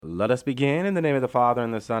Let us begin in the name of the Father,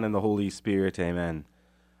 and the Son, and the Holy Spirit. Amen.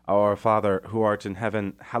 Our Father, who art in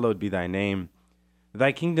heaven, hallowed be thy name.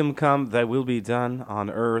 Thy kingdom come, thy will be done,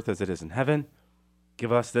 on earth as it is in heaven.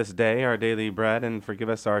 Give us this day our daily bread, and forgive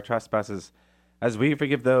us our trespasses, as we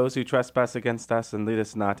forgive those who trespass against us, and lead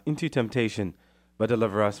us not into temptation, but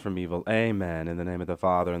deliver us from evil. Amen. In the name of the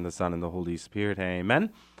Father, and the Son, and the Holy Spirit.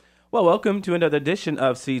 Amen. Well, welcome to another edition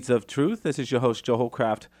of Seeds of Truth. This is your host,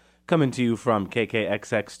 Hollcraft, coming to you from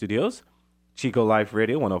KKXX Studios, Chico Life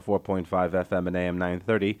Radio, 104.5 FM and AM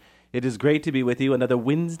 930. It is great to be with you another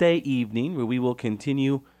Wednesday evening where we will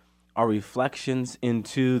continue our reflections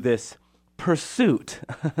into this pursuit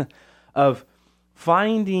of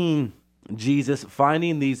finding Jesus,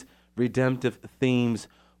 finding these redemptive themes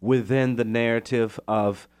within the narrative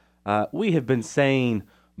of, we have been saying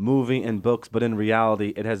movie and books, but in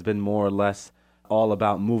reality, it has been more or less all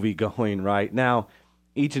about movie going right now.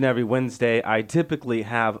 Each and every Wednesday, I typically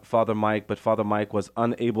have Father Mike, but Father Mike was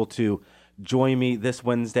unable to join me this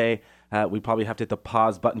Wednesday. We probably have to hit the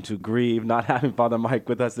pause button to grieve not having Father Mike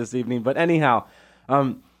with us this evening. But anyhow,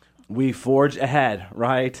 we forge ahead,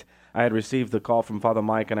 right? I had received the call from Father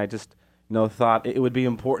Mike, and I just thought it would be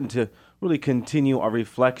important to really continue our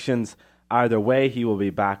reflections. Either way, he will be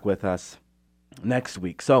back with us next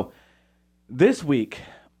week. So this week,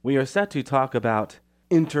 we are set to talk about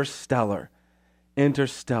Interstellar.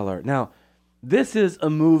 Now, this is a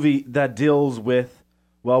movie that deals with,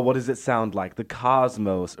 well, what does it sound like? The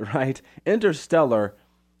cosmos, right? Interstellar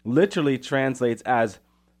literally translates as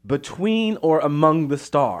between or among the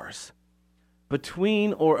stars.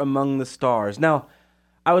 Between or among the stars. Now,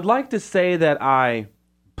 I would like to say that I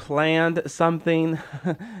planned something,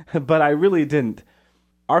 but I really didn't.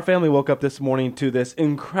 Our family woke up this morning to this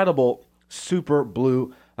incredible super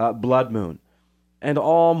blue blood moon. And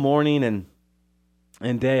all morning and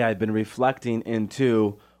day I've been reflecting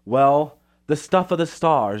into, well, the stuff of the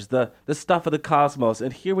stars, the stuff of the cosmos.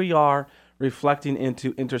 And here we are reflecting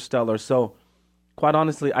into Interstellar. So quite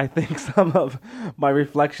honestly, I think some of my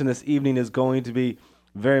reflection this evening is going to be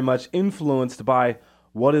very much influenced by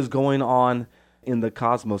what is going on in the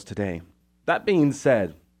cosmos today. That being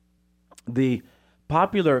said, the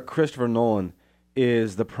popular Christopher Nolan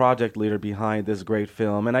is the project leader behind this great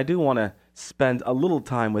film. And I do want to spend a little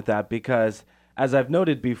time with that because, as I've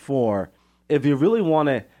noted before, if you really want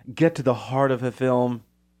to get to the heart of a film,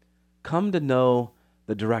 come to know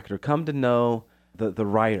the director, come to know the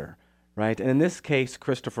writer, right? And in this case,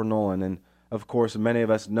 Christopher Nolan. And of course, many of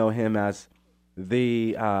us know him as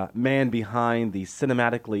the man behind the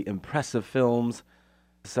cinematically impressive films,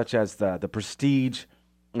 such as the Prestige,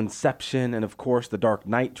 Inception, and of course, the Dark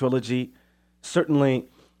Knight trilogy. Certainly,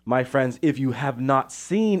 my friends, if you have not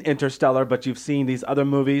seen Interstellar, but you've seen these other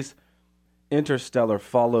movies, Interstellar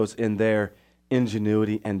follows in their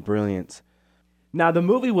ingenuity and brilliance. Now, the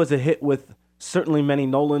movie was a hit with certainly many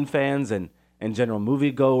Nolan fans and general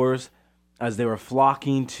moviegoers as they were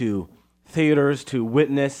flocking to theaters to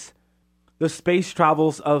witness the space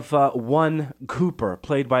travels of one Cooper,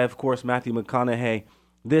 played by, of course, Matthew McConaughey,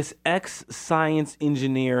 this ex-science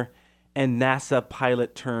engineer and NASA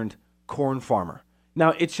pilot turned corn farmer.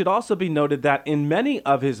 Now, it should also be noted that in many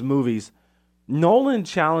of his movies, Nolan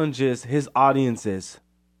challenges his audiences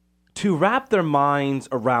to wrap their minds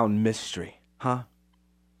around mystery,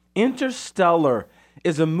 Interstellar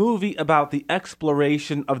is a movie about the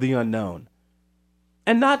exploration of the unknown,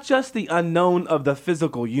 and not just the unknown of the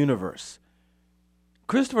physical universe.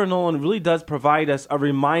 Christopher Nolan really does provide us a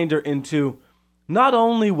reminder into not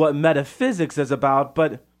only what metaphysics is about,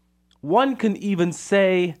 but one can even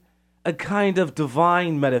say a kind of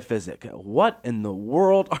divine metaphysic. What in the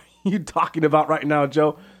world are you talking about right now,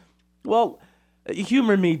 Joe? Well,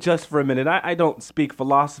 humor me just for a minute. I don't speak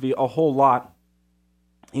philosophy a whole lot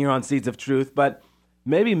here on Seeds of Truth, but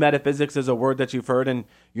maybe metaphysics is a word that you've heard and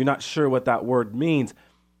you're not sure what that word means.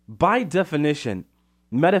 By definition,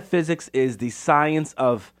 metaphysics is the science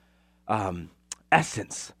of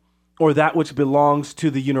essence, or that which belongs to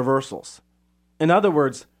the universals. In other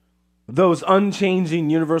words, those unchanging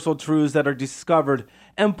universal truths that are discovered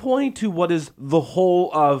and point to what is the whole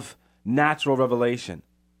of natural revelation.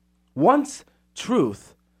 Once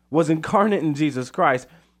truth was incarnate in Jesus Christ,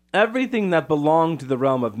 everything that belonged to the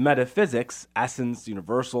realm of metaphysics, essence,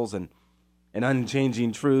 universals, and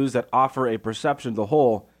unchanging truths that offer a perception of the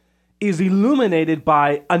whole, is illuminated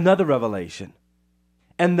by another revelation.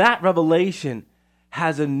 And that revelation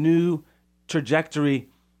has a new trajectory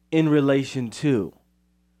in relation to.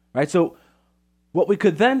 Right? So what we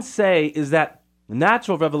could then say is that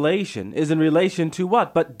natural revelation is in relation to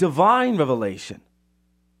what? But divine revelation.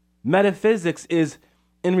 Metaphysics is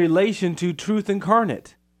in relation to truth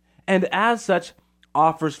incarnate. and as such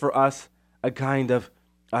offers for us a kind of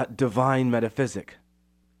divine metaphysic.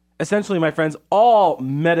 Essentially, my friends, all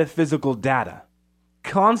metaphysical data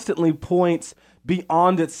constantly points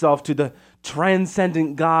beyond itself to the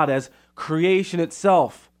transcendent God, as creation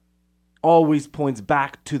itself always points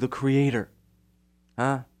back to the Creator.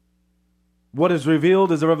 What is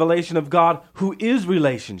revealed is a revelation of God who is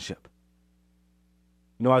relationship.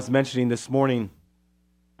 I was mentioning this morning,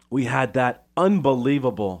 we had that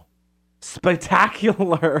unbelievable,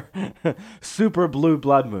 spectacular super blue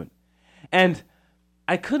blood moon. And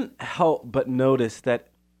I couldn't help but notice that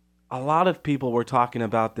a lot of people were talking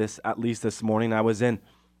about this, at least this morning. I was in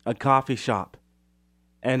a coffee shop,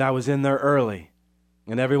 and I was in there early,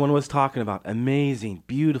 and everyone was talking about amazing,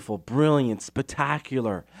 beautiful, brilliant,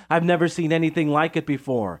 spectacular. I've never seen anything like it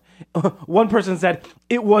before. One person said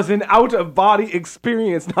it was an out-of-body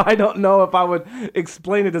experience. Now, I don't know if I would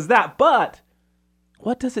explain it as that, but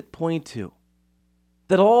what does it point to?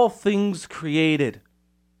 That all things created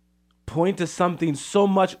point to something so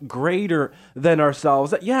much greater than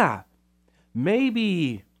ourselves that,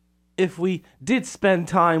 maybe if we did spend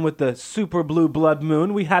time with the super blue blood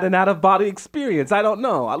moon, we had an out-of-body experience. I don't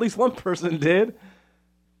know. At least one person did.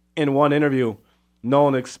 In one interview,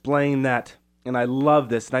 Nolan explained that, and I love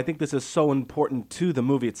this, and I think this is so important to the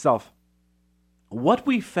movie itself. What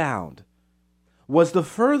we found was the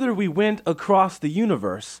further we went across the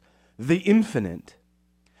universe, the infinite,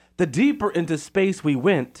 the deeper into space we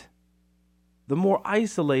went, the more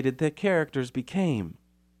isolated the characters became.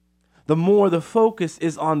 The more the focus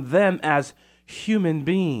is on them as human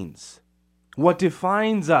beings. What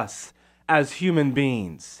defines us as human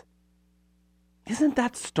beings. Isn't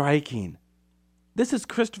that striking? This is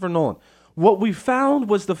Christopher Nolan. What we found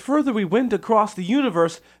was the further we went across the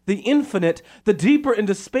universe, the infinite, the deeper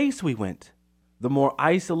into space we went. The more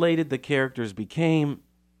isolated the characters became,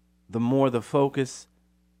 the more the focus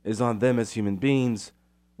is on them as human beings.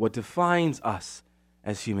 What defines us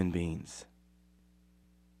as human beings.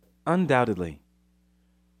 Undoubtedly,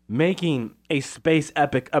 making a space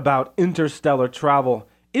epic about interstellar travel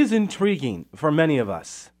is intriguing for many of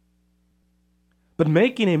us. But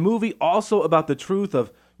making a movie also about the truth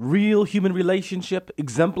of real human relationship,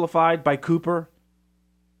 exemplified by Cooper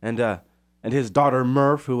and his daughter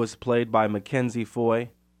Murph, who was played by Mackenzie Foy,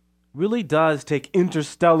 really does take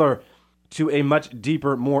Interstellar to a much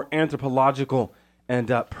deeper, more anthropological and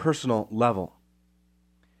personal level.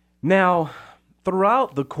 Now,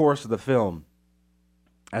 throughout the course of the film,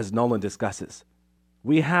 as Nolan discusses,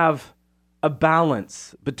 we have a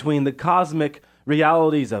balance between the cosmic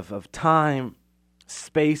realities of time,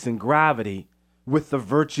 space, and gravity with the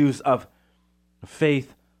virtues of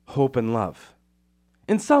faith, hope, and love.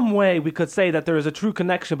 In some way, we could say that there is a true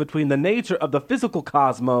connection between the nature of the physical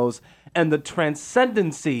cosmos and the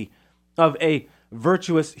transcendency of a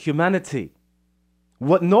virtuous humanity.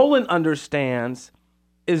 What Nolan understands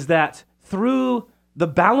is that through the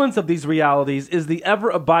balance of these realities is the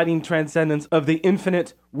ever-abiding transcendence of the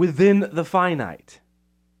infinite within the finite.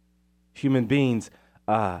 Human beings,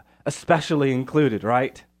 especially included,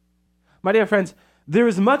 right? My dear friends, there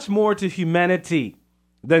is much more to humanity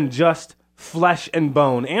than just flesh and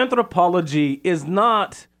bone. Anthropology is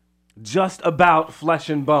not just about flesh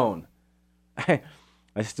and bone. I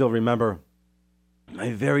still remember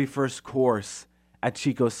my very first course at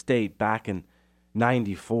Chico State back in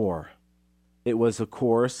 94. It was a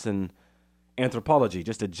course in anthropology,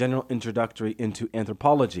 just a general introductory into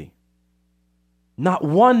anthropology. Not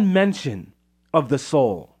one mention of the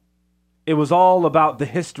soul. It was all about the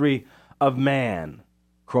history of man,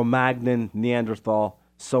 Cro-Magnon, Neanderthal,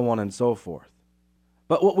 so on and so forth.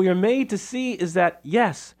 But what we are made to see is that,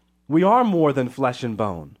 yes, we are more than flesh and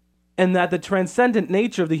bone, and that the transcendent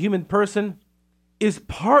nature of the human person is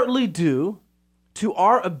partly due to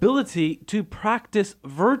our ability to practice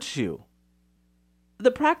virtue.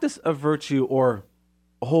 The practice of virtue, or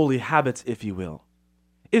holy habits, if you will,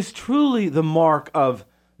 is truly the mark of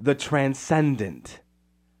the transcendent,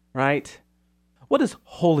 right? What does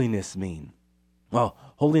holiness mean? Well,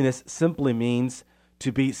 holiness simply means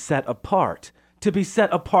to be set apart. To be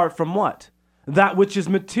set apart from what? That which is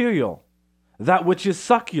material, that which is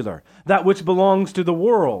secular, that which belongs to the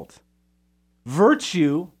world.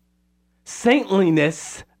 Virtue,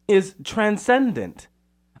 saintliness, is transcendent.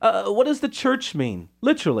 What does the church mean?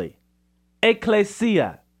 Literally,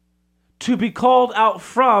 ecclesia, to be called out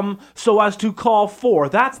from so as to call for.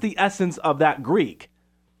 That's the essence of that Greek.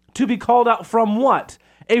 To be called out from what?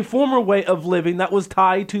 A former way of living that was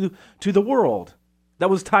tied to the world, that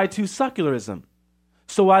was tied to secularism,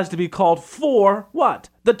 so as to be called for what?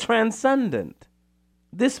 The transcendent.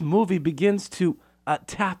 This movie begins to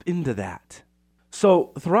tap into that.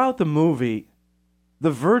 So throughout the movie,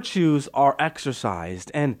 the virtues are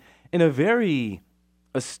exercised, and in a very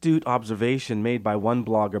astute observation made by one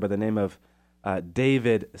blogger by the name of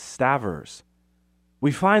David Stavers,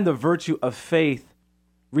 we find the virtue of faith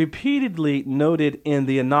repeatedly noted in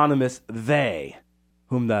the anonymous they,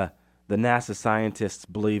 whom the NASA scientists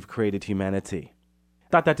believe created humanity. I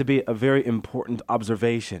thought that to be a very important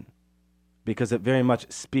observation because it very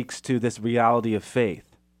much speaks to this reality of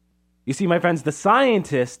faith. You see, my friends, the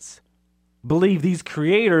scientists believe these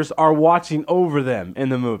creators are watching over them in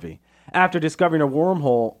the movie. After discovering a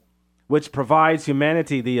wormhole which provides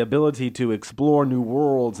humanity the ability to explore new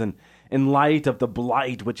worlds and in light of the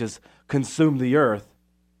blight which has consumed the earth,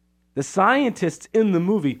 the scientists in the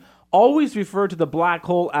movie always refer to the black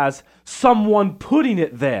hole as someone putting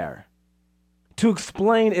it there to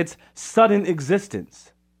explain its sudden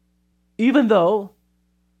existence. Even though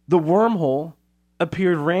the wormhole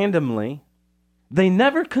appeared randomly, they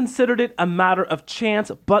never considered it a matter of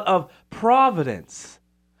chance, but of providence,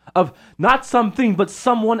 of not something, but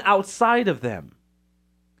someone outside of them.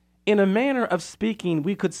 In a manner of speaking,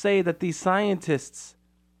 we could say that these scientists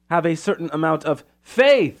have a certain amount of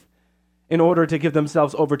faith in order to give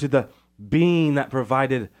themselves over to the being that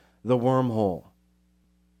provided the wormhole.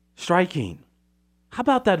 Striking. How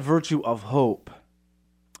about that virtue of hope?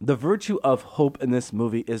 The virtue of hope in this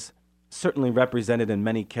movie is certainly represented in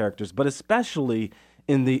many characters, but especially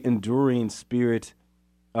in the enduring spirit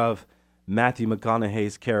of Matthew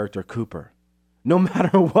McConaughey's character Cooper. No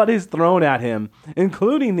matter what is thrown at him,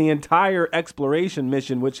 including the entire exploration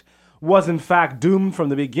mission, which was in fact doomed from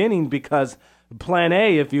the beginning because Plan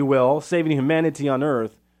A, if you will, saving humanity on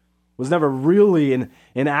Earth, was never really an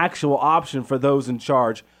actual option for those in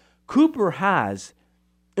charge, Cooper has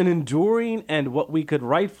an enduring and what we could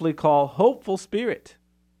rightfully call hopeful spirit.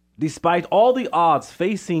 Despite all the odds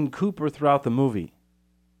facing Cooper throughout the movie,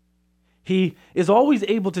 he is always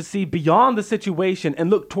able to see beyond the situation and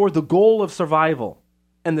look toward the goal of survival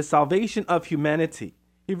and the salvation of humanity.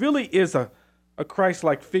 He really is a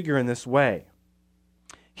Christ-like figure in this way.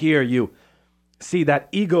 Here you see that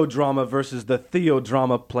ego drama versus the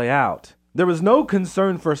theodrama play out. There was no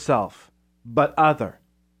concern for self, but other.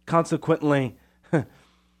 Consequently,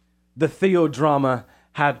 the theodrama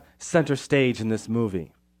had center stage in this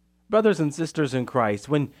movie. Brothers and sisters in Christ,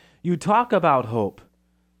 when you talk about hope,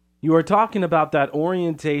 you are talking about that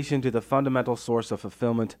orientation to the fundamental source of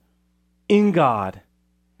fulfillment in God,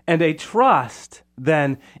 and a trust,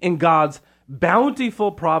 then, in God's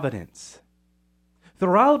bountiful providence.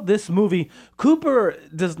 Throughout this movie, Cooper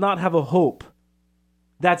does not have a hope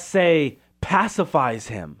that, say, pacifies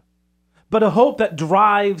him, but a hope that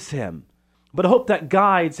drives him, but a hope that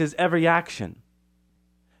guides his every action.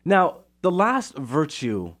 Now, the last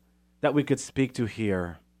virtue that we could speak to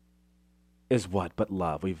here is what but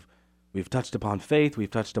love? We've touched upon faith, we've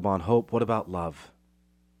touched upon hope. What about love?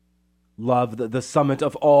 Love, the summit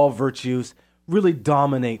of all virtues, really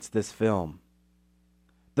dominates this film.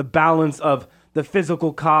 The balance of the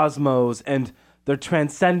physical cosmos and the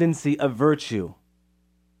transcendency of virtue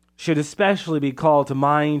should especially be called to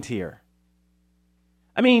mind here.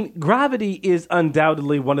 I mean, gravity is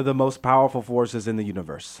undoubtedly one of the most powerful forces in the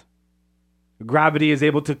universe. Gravity is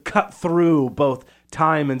able to cut through both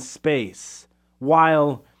time and space,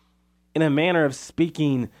 while, in a manner of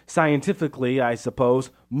speaking scientifically, I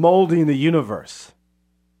suppose, molding the universe.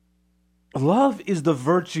 Love is the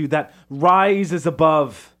virtue that rises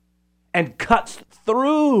above and cuts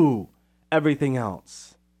through everything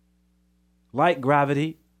else. Like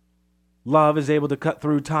gravity, love is able to cut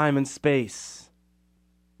through time and space.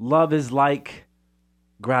 Love is like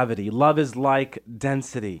gravity. Love is like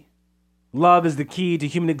density. Love is the key to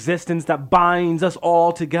human existence that binds us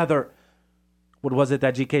all together. What was it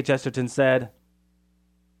that G.K. Chesterton said?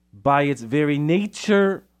 By its very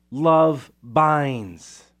nature, love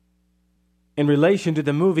binds. In relation to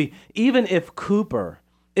the movie, even if Cooper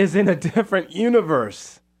is in a different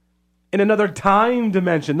universe, in another time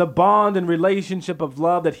dimension, the bond and relationship of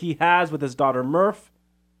love that he has with his daughter Murph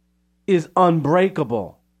is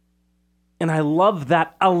unbreakable. And I love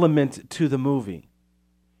that element to the movie.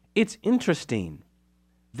 It's interesting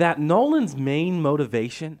that Nolan's main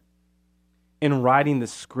motivation in writing the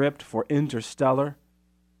script for Interstellar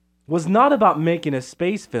was not about making a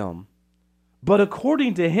space film, but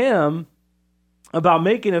according to him, about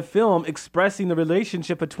making a film expressing the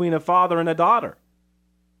relationship between a father and a daughter,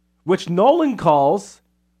 which Nolan calls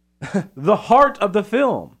the heart of the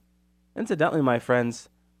film. Incidentally, my friends,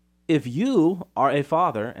 if you are a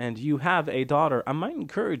father and you have a daughter, I might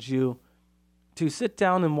encourage you to sit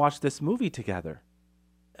down and watch this movie together.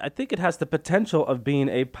 I think it has the potential of being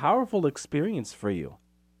a powerful experience for you.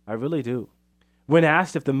 I really do. When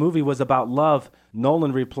asked if the movie was about love,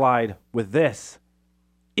 Nolan replied with this: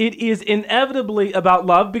 "It is inevitably about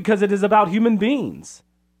love because it is about human beings.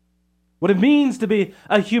 What it means to be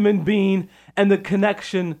a human being and the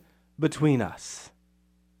connection between us."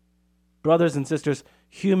 Brothers and sisters,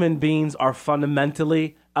 human beings are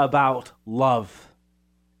fundamentally about love,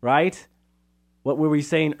 right? What were we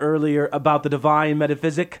saying earlier about the divine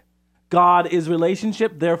metaphysic? God is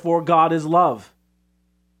relationship, therefore God is love.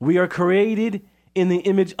 We are created in the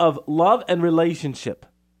image of love and relationship.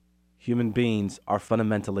 Human beings are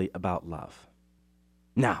fundamentally about love.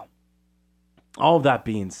 Now, all that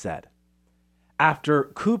being said, after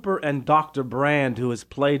Cooper and Dr. Brand, who is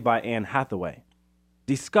played by Anne Hathaway,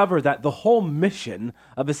 discover that the whole mission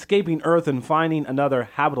of escaping Earth and finding another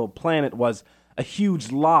habitable planet was a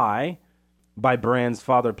huge lie by Brand's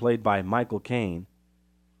father, played by Michael Caine,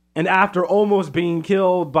 and after almost being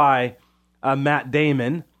killed by Matt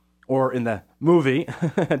Damon, or in the movie,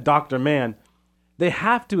 Dr. Mann, they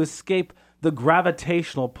have to escape the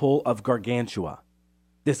gravitational pull of Gargantua,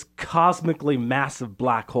 this cosmically massive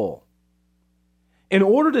black hole. In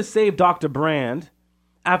order to save Dr. Brand,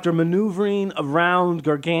 after maneuvering around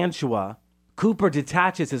Gargantua, Cooper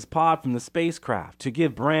detaches his pod from the spacecraft to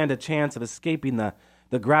give Brand a chance of escaping the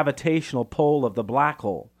gravitational pull of the black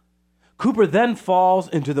hole. Cooper then falls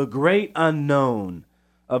into the great unknown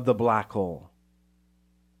of the black hole.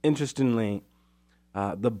 Interestingly,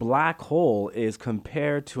 the black hole is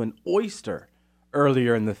compared to an oyster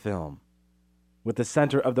earlier in the film, with the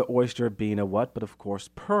center of the oyster being a what? But of course,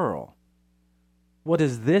 pearl. What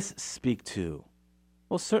does this speak to?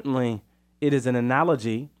 Well, certainly it is an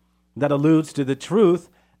analogy that alludes to the truth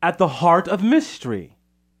at the heart of mystery.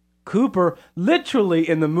 Cooper, literally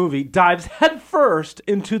in the movie, dives headfirst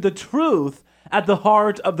into the truth at the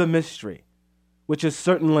heart of the mystery, which is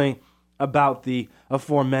certainly about the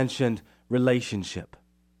aforementioned relationship.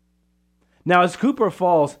 Now, as Cooper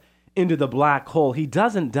falls into the black hole, he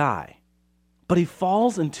doesn't die, but he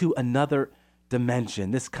falls into another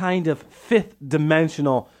dimension, this kind of fifth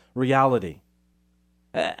dimensional reality.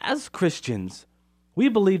 As Christians, we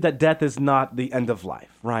believe that death is not the end of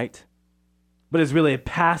life, right? But is really a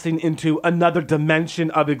passing into another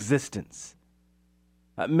dimension of existence.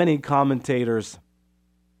 Many commentators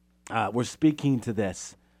were speaking to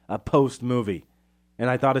this post-movie, and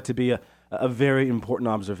I thought it to be a very important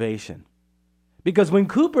observation. Because when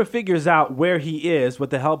Cooper figures out where he is with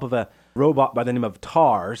the help of a robot by the name of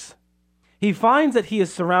TARS, he finds that he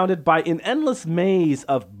is surrounded by an endless maze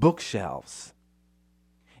of bookshelves.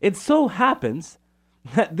 It so happens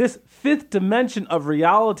that this fifth dimension of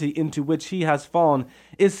reality into which he has fallen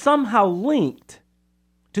is somehow linked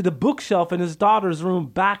to the bookshelf in his daughter's room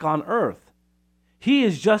back on Earth. He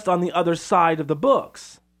is just on the other side of the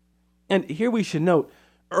books. And here we should note,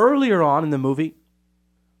 earlier on in the movie,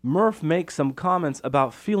 Murph makes some comments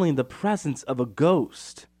about feeling the presence of a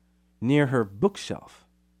ghost near her bookshelf.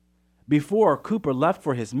 Before Cooper left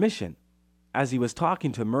for his mission, as he was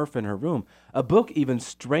talking to Murph in her room, a book even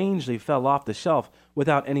strangely fell off the shelf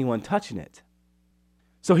without anyone touching it.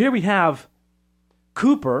 So here we have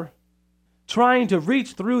Cooper trying to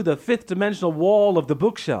reach through the fifth dimensional wall of the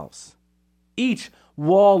bookshelves. Each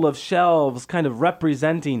wall of shelves kind of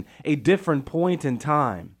representing a different point in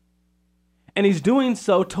time. And he's doing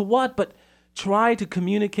so to what? But try to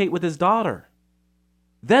communicate with his daughter.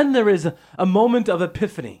 Then there is a moment of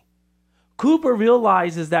epiphany. Cooper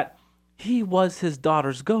realizes that he was his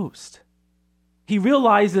daughter's ghost. He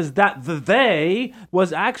realizes that the they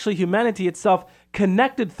was actually humanity itself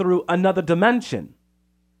connected through another dimension.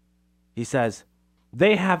 He says,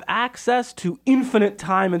 they have access to infinite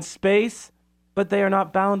time and space, but they are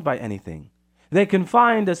not bound by anything. They can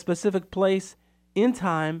find a specific place in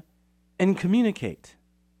time and communicate.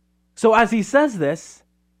 So as he says this,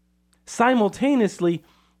 simultaneously,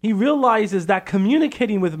 he realizes that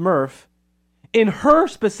communicating with Murph in her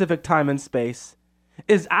specific time and space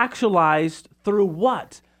is actualized through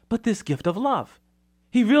what? But this gift of love.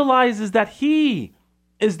 He realizes that he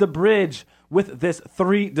is the bridge with this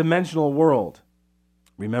three-dimensional world.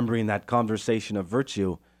 Remembering that conversation of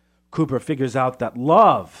virtue, Cooper figures out that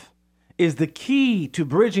love is the key to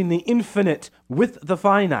bridging the infinite with the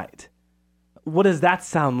finite. What does that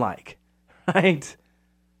sound like? Right?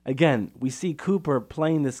 Again, we see Cooper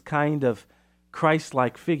playing this kind of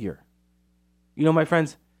Christ-like figure. You know, my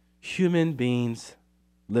friends, human beings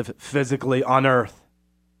live physically on earth.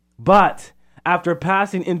 But after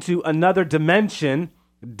passing into another dimension,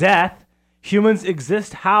 death, humans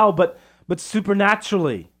exist how? But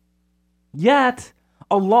supernaturally. Yet,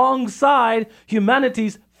 alongside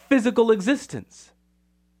humanity's physical existence.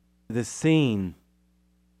 This scene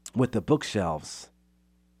with the bookshelves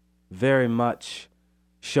very much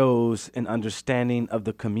shows an understanding of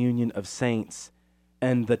the communion of saints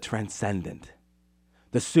and the transcendent,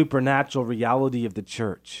 the supernatural reality of the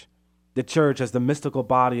church as the mystical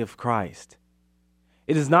body of Christ.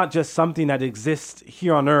 It is not just something that exists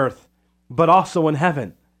here on earth, but also in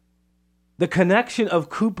heaven. The connection of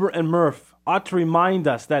Cooper and Murph ought to remind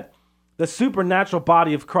us that the supernatural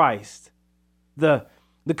body of Christ, the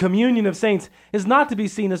communion of saints, is not to be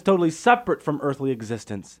seen as totally separate from earthly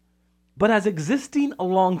existence, but as existing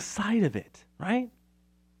alongside of it, right?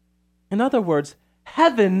 In other words,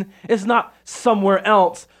 heaven is not somewhere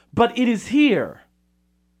else, but it is here.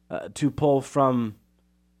 To pull from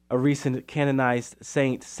a recent canonized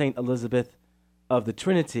saint, Saint Elizabeth of the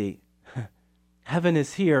Trinity, heaven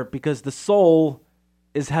is here because the soul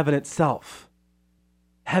is heaven itself.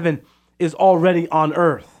 Heaven is already on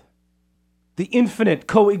earth. The infinite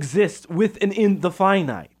coexists with and in the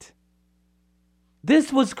finite.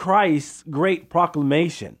 This was Christ's great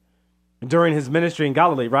proclamation during his ministry in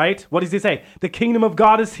Galilee, right? What does he say? The kingdom of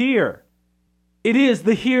God is here. It is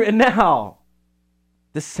the here and now.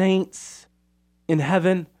 The saints in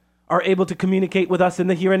heaven are able to communicate with us in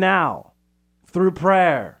the here and now through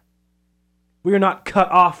prayer. We are not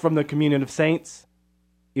cut off from the communion of saints,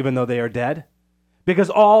 even though they are dead, because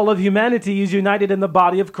all of humanity is united in the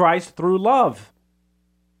body of Christ through love,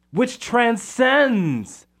 which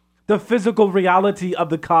transcends the physical reality of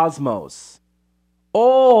the cosmos.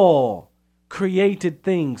 All created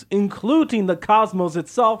things, including the cosmos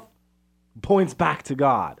itself, points back to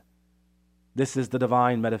God. This is the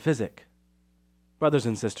divine metaphysic. Brothers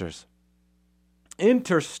and sisters,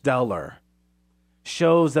 Interstellar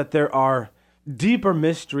shows that there are deeper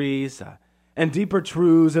mysteries and deeper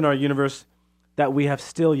truths in our universe that we have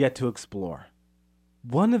still yet to explore.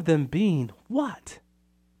 One of them being what?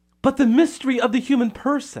 But the mystery of the human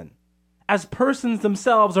person, as persons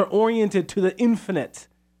themselves are oriented to the infinite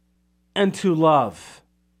and to love.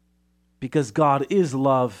 Because God is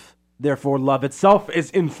love, therefore love itself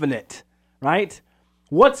is infinite. Right?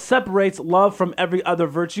 What separates love from every other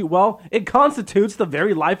virtue? Well, it constitutes the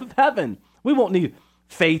very life of heaven. We won't need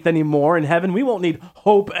faith anymore in heaven. We won't need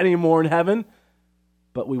hope anymore in heaven.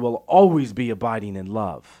 But we will always be abiding in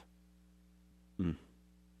love.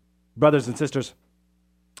 Brothers and sisters,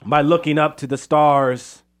 by looking up to the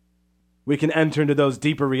stars, we can enter into those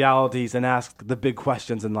deeper realities and ask the big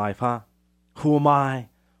questions in life, huh? Who am I?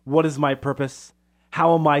 What is my purpose?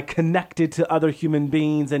 How am I connected to other human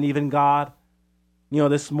beings and even God? You know,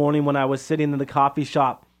 this morning when I was sitting in the coffee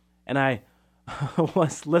shop and I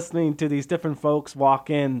was listening to these different folks walk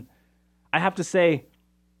in, I have to say,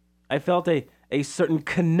 I felt a certain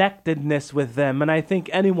connectedness with them. And I think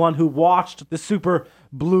anyone who watched the super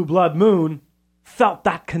blue blood moon felt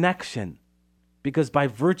that connection. Because by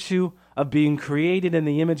virtue of being created in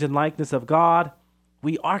the image and likeness of God,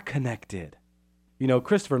 we are connected. You know,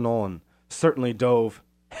 Christopher Nolan certainly dove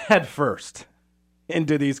headfirst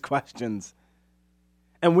into these questions.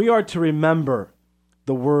 And we are to remember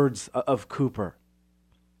the words of Cooper.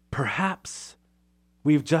 Perhaps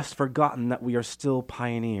we've just forgotten that we are still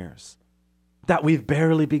pioneers, that we've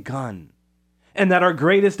barely begun, and that our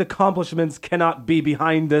greatest accomplishments cannot be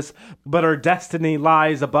behind us, but our destiny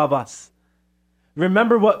lies above us.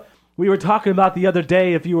 Remember what we were talking about the other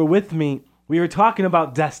day, if you were with me. We were talking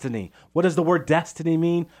about destiny. What does the word destiny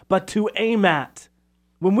mean? But to aim at.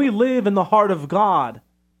 When we live in the heart of God,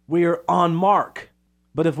 we are on mark.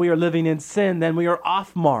 But if we are living in sin, then we are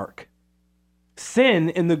off mark. Sin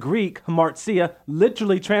in the Greek, hamartia,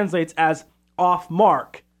 literally translates as off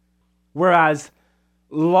mark. Whereas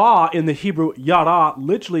law in the Hebrew, yara,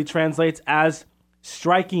 literally translates as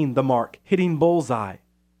striking the mark, hitting bullseye.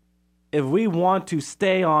 If we want to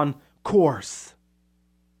stay on course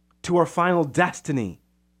to our final destiny,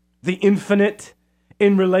 the infinite,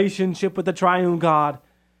 in relationship with the triune God,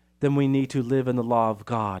 then we need to live in the law of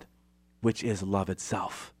God, which is love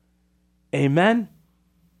itself. Amen?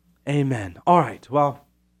 Amen. All right, well,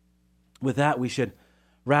 with that, we should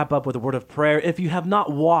wrap up with a word of prayer. If you have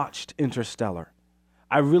not watched Interstellar,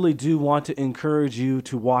 I really do want to encourage you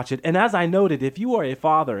to watch it. And as I noted, if you are a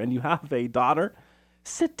father and you have a daughter,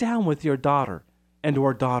 sit down with your daughter and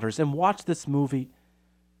or daughters and watch this movie.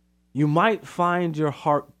 You might find your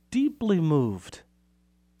heart deeply moved.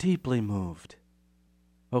 Deeply moved.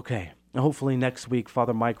 Okay, hopefully next week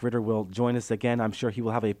Father Mike Ritter will join us again. I'm sure he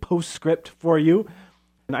will have a postscript for you.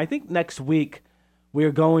 And I think next week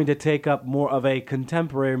we're going to take up more of a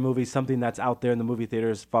contemporary movie, something that's out there in the movie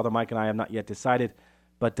theaters. Father Mike and I have not yet decided,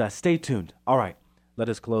 but stay tuned. All right, Let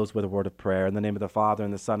us close with a word of prayer. In the name of the Father,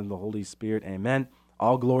 and the Son, and the Holy Spirit. Amen.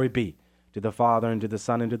 All glory be to the Father, and to the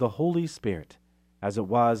Son, and to the Holy Spirit, as it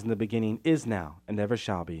was in the beginning, is now, and ever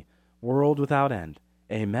shall be, world without end.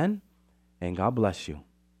 Amen. And God bless you.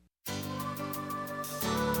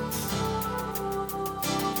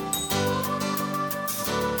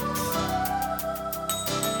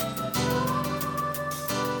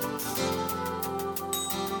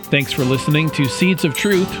 Thanks for listening to Seeds of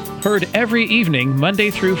Truth, heard every evening,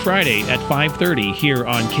 Monday through Friday at 5:30 here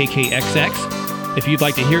on KKXX. If you'd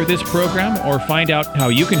like to hear this program or find out how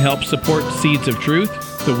you can help support Seeds of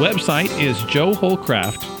Truth, the website is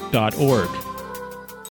joehollcraft.org.